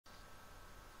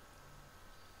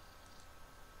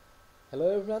Hello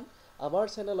everyone, our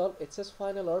channel AHSEC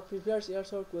final or previous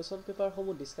years or question paper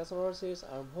homo discussion or series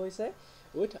আৰম্ভ হৈছে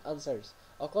with answers.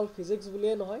 অকল physics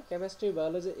বুলিয়ে নহয় chemistry,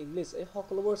 biology, english এই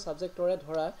সকলোবোৰ সাবজেক্টৰে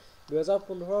ধৰা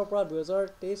 2015 পৰা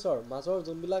 2023 ৰ মাজৰ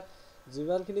যোনবিলাক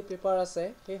যিমানখিনি পেপাৰ আছে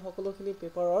সেই সকলোখিনি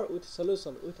পেপাৰৰ with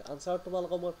solution with answer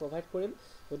তোমালোকক মই প্ৰভাইড কৰিম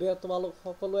গতিকে তোমালোক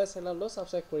সকলোৱে চেনেলটো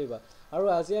সাবস্ক্ৰাইব কৰিবা আৰু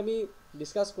আজি আমি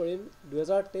ডিসকাস কৰিম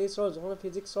 2023 ৰ যোন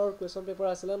ফিজিক্সৰ কোৱেশ্চন পেপাৰ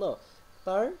আছিল ন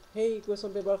তাৰ সেই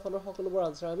ইকুৱেশ্যন পেপাৰখনৰ সকলোবোৰ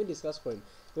আনসাৰ আমি ডিসকাস কৰিম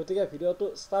গতিকে ভিডিওটো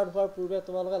স্টাৰ্ট হোৱাৰ পূৰ্বে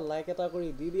তোমালোকে লাইক এটা কৰি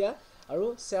দি দিয়া আৰু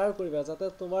শেয়াৰ কৰিবা যাতে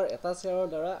তোমাৰ এটা শেয়াৰৰ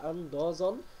দ্বাৰা আন 10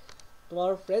 জন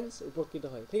তোমাৰ ফ্ৰেন্ডছ উপকৃত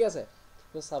হয় ঠিক আছে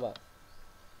তো চাবা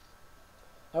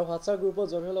আৰু হোৱাটছআপ গ্ৰুপত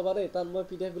জয়েন হৈ লবা দে তাত মই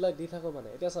পিডিএফ বিলাক দি থাকো মানে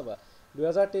এতিয়া চাবা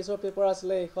 2023 ৰ পেপাৰ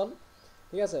আছিল এইখন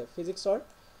ঠিক আছে ফিজিক্সৰ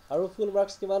আৰু ফুল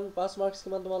মাৰ্কস কিমান পাস মাৰ্কস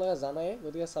কিমান তোমালোকে জানাই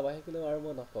গতিকে চাবা হেকিনো আৰু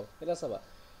মই নকওঁ এটা চাবা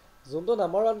যোনটো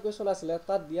নাম্বাৰ 1 কোৱেশ্চন আছিল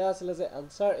তাত দিয়া আছিল যে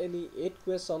answer any 8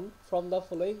 question from the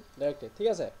following directed ঠিক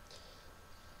আছে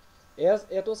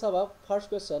এটো চাবা first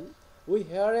question we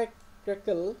hear a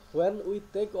crackle when we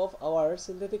take off our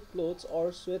synthetic clothes or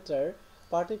sweater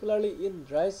particularly in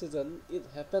dry season it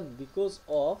happen because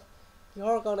of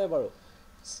কিহৰ কাৰণে বাৰু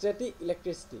static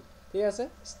electricity ঠিক আছে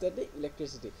static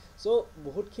electricity so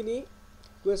বহুতখিনি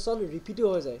কোৱেশ্চন ৰিপিট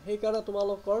হৈ যায় সেই কাৰণে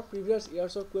তোমালোকৰ প্ৰিভিয়াস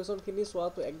ইয়াৰ্ছৰ কোৱেশ্চন খিনি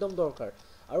চোৱাটো একদম দৰকাৰ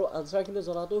আৰু আনসাৰ খিনি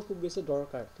জনাটো খুব বেছি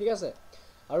দৰকাৰ ঠিক আছে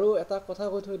আৰু এটা কথা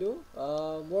কৈ থৈ দিও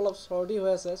মোৰ অলপ সৰ্দি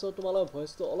হৈ আছে সো তোমালোকৰ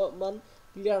ভয়েসটো অলপমান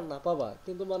ক্লিয়াৰ নাপাবা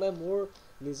কিন্তু মানে মোৰ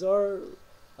নিজৰ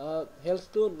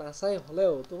হেলথটো নাচাই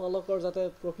হলেও তোমালোকৰ যাতে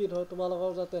প্ৰফিট হয়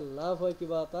তোমালোকৰ যাতে লাভ হয়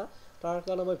কিবা এটা তাৰ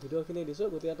কাৰণে মই ভিডিওখিনি দিছো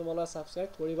গতিকে তোমালোকে সাবস্ক্ৰাইব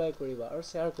কৰিবা আৰু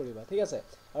শেয়াৰ কৰিবা ঠিক আছে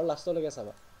আৰু লাষ্টলৈকে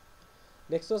চাবা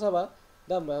নেক্সট চাবা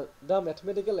the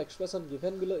mathematical expression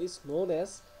given below is known as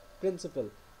principle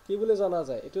কি বুলি জনা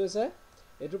যায় এটো হৈছে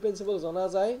এটো প্ৰিন্সিপল জনা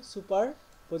যায়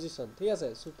সুপাৰপজিশন ঠিক আছে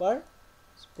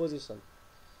সুপাৰপজিশন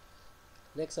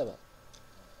নেক্সট চাবা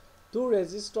two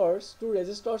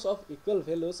resistors of equal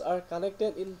values are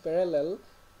connected in parallel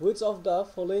which of the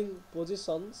following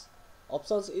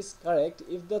options is correct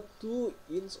if the two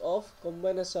ends of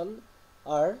combination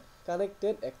are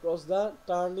connected across the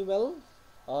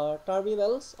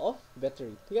terminals of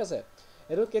battery ঠিক আছে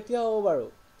এটো কেতিয়া হ'ব বাৰু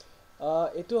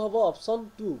এটো হ'ব option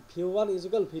 2 v1 is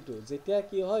equal v2 যেতিয়া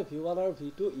কি হয় v1 আৰু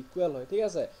v2 ইকুয়াল হয় ঠিক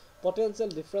আছে potential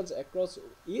difference across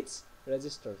each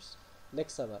resistors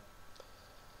next চাবা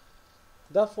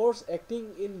the force acting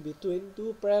in between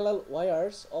two parallel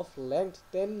wires of length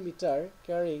 10 meter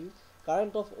carrying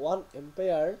current of 1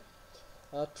 ampere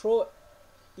through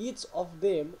each of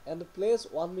them and place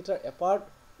 1 meter apart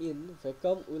in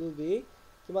vacuum will be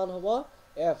কিমান হ'ব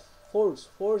f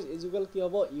force is equal কি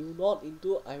হ'ব u0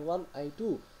 into i1 i2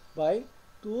 by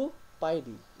 2 pi d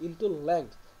into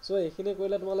length so এখিনি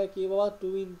কইলে তোমালে কি হ'ব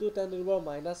 2 into 10 to the power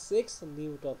minus 6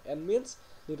 newton and means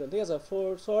newton ঠিক আছে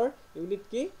force or unit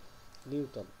কি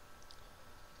Newton.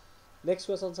 Next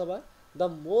question saba the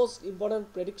most important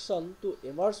prediction to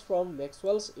emerge from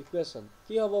Maxwell's equation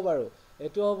ki hobo baru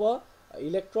etu hobo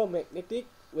electromagnetic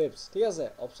waves ঠিক আছে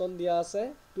option দিয়া আছে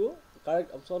to correct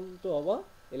option to hobo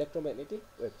electromagnetic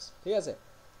waves ঠিক আছে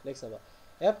next saba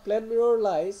a plane mirror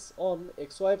lies on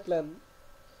xy plane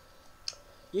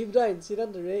if the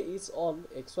incident ray is on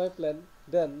xy plane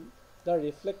then the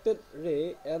reflected ray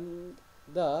and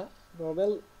the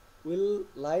normal will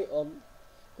lie on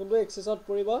কোনটো এক্সিছত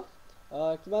পৰিব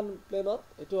কিমান প্লেনত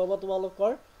এটো হ'ব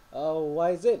তোমালোকৰ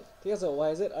yz ঠিক আছে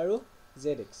yz আৰু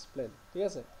zx প্লেন ঠিক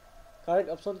আছে কারেক্ট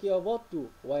অপশন কি হ'ব 2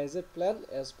 yz plan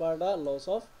as per the laws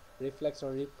of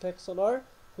ৰিফ্লেকশনৰ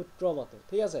সূত্ৰ মতে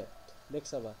ঠিক আছে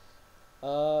নেক্সট আবা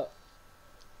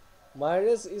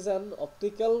mirage is an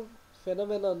optical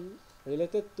phenomenon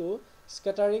related to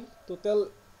scattering total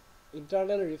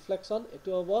internal reflection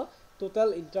এটো হ'ব total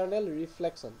internal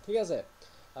reflection ঠিক আছে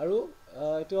আৰু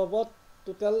এটো হ'ব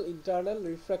total internal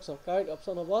reflection correct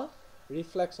option হ'ব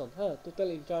reflection হা total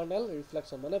internal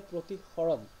reflection মানে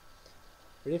প্ৰতিসৰণ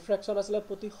refraction আসলে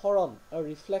প্ৰতিসৰণ আৰু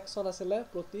reflection আসলে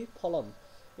প্ৰতিফলন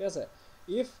ঠিক আছে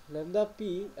if lambda p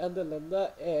and the lambda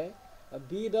a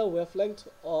be the wavelength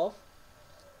of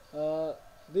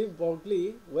the Bernoulli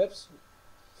waves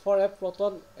for a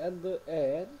proton and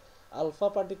an alpha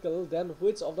particle then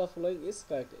which of the following is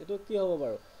correct eto ki hobo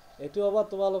baru eto hoba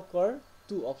tomalokor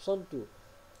 2 option 2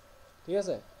 ঠিক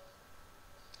আছে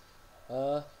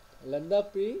lambda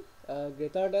p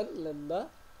greater than lambda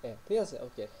a ঠিক আছে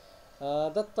okay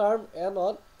the term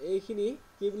anon এইখিনি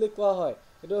কি বুলি কোৱা হয়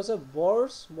এটো আছে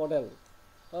Bohr's model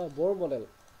Bohr model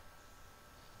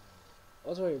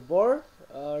oh sorry Bohr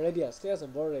radius ঠিক আছে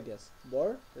Bohr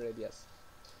radius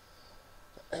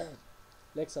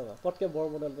next saba potke Bohr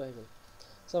model to আহিব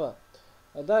saba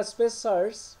the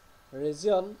spacers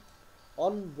region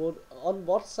on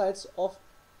both sides of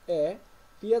a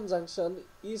p-n junction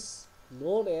is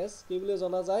known as কি বুলি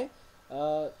জনা যায়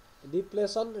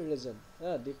depletion region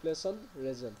depletion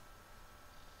region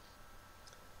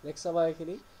next চাবা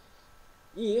এখিনি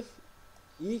if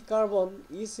E carbon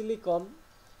E silicon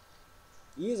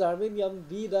E germanium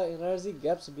be the energy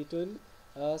gaps between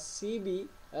CB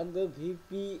and the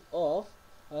VP of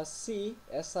C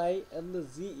SI and the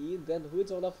GE then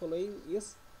which of the following is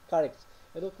correct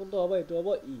eto kunto hobo eto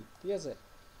hobo E ঠিক আছে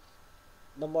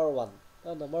number 1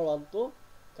 number 1 to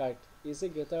correct EC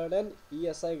greater than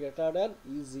ESI greater than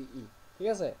EGE ঠিক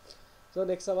আছে so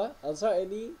next aba answer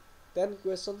any 10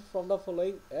 questions from the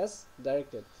following as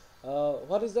directed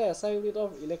what is the SI unit of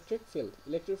electric field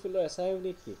or SI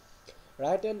unit ki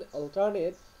write an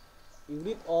alternate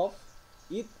unit of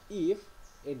it if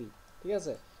any ঠিক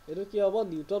আছে এটো কি হ'ব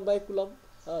Newton by coulomb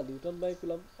Newton by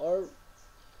coulomb or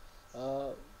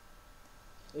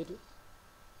এটো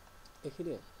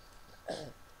এখিনি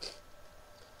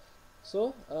so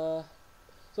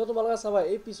তোমালোকে চাবা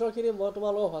এই পিছৰখিনি মই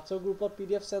তোমালোকৰ WhatsApp গ্ৰুপত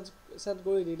PDF সেন্ড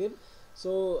কৰি দিম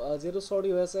so যেটো সৰি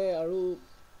হৈ আছে আৰু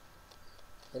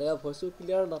এনেকা ভইচটো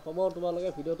ক্লিয়াৰ নাপামও তোমালোকে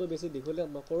ভিডিওটো বেছি দীঘলীয়া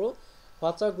নকৰো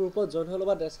WhatsApp গ্ৰুপত জয়েন হৈ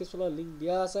লবা ডেসক্ৰিপচনত লিংক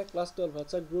দিয়া আছে class 12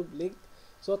 WhatsApp group link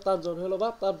so তাত জয়েন হৈ লবা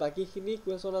তাত বাকিখিনি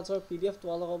কোৱেশ্চন আনসাৰ PDF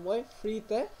তোমালোকক মই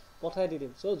ফ্ৰীতে পঠাই দি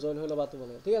দিম so জয়েন হৈ লবা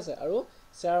তোমালোকে ঠিক আছে আৰু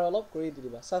শেয়াৰ অলপ কৰি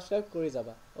দিবা সাবস্ক্ৰাইব কৰি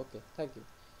যাবা ওকে থ্যাংক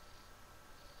ইউ